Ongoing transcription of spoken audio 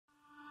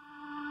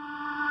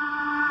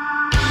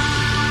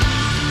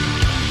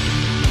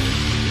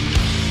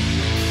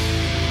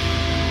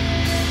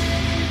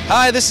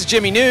Hi, this is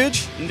Jimmy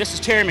Nuge. And this is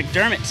Terry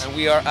McDermott. And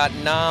we are at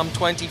NAMM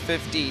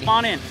 2015. Come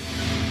on in.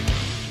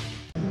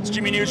 It's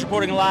Jimmy Nuge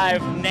reporting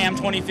live, NAMM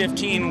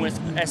 2015 with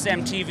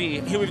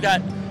SMTV. Here we've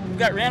got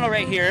Randall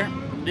right here.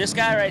 This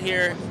guy right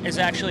here is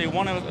actually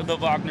one of the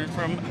BOGNER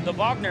from the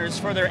BOGNERs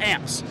for their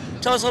amps.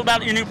 Tell us a little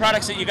about your new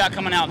products that you got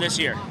coming out this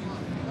year.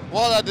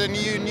 Well, the new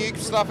unique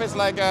stuff is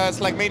it's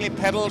like mainly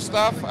pedal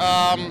stuff.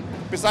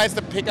 Besides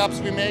the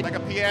pickups we make, like a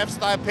PF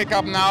style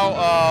pickup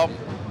now,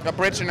 a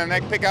bridge and a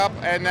neck pickup,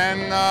 and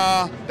then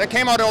that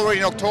came out already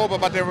in October,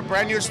 but the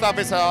brand new stuff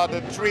is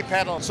the 3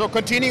 pedal. So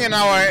continuing in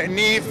our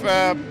Neve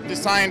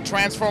design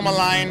transformer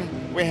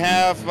line, we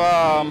have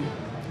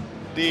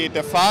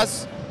the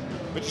fuzz,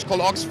 which is called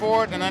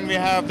Oxford, and then we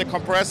have the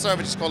compressor,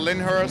 which is called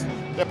Lyndhurst.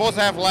 They both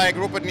have like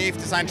Rupert Neve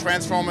design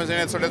transformers in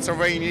it, so that's a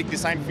very unique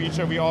design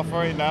feature we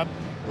offer in that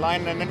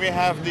line. And then we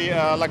have the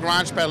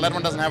Lagrange pedal. That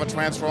one doesn't have a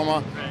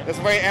transformer. It's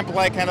very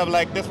amp-like, kind of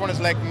like, this one is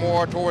like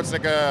more towards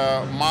like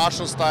a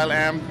Marshall style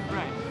amp,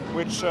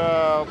 which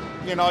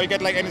you know, you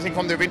get like anything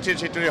from the vintage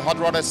to the hot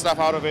rodded stuff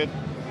out of it,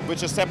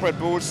 which is separate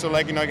boost. So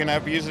like, you know, you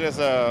can use it as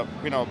a,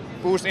 you know,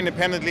 boost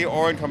independently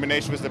or in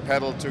combination with the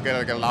pedal to get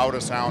like a louder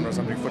sound or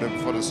something for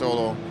the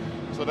solo.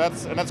 So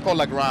that's called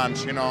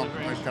Lagrange, you know.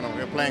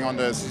 We're playing on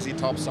the ZZ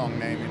Top song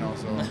name, you know.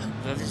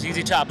 So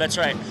ZZ Top, that's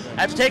right.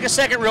 I have to take a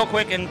second real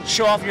quick and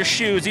show off your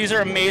shoes. These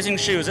are amazing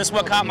shoes. This is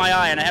what caught my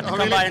eye, and I have to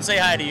come by and say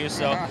hi to you.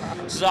 So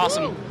this is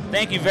awesome.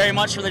 Thank you very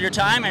much for your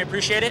time. I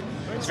appreciate it.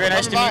 It's very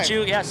nice to meet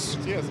you. Yes.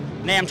 Cheers.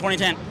 NAMM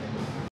 2010.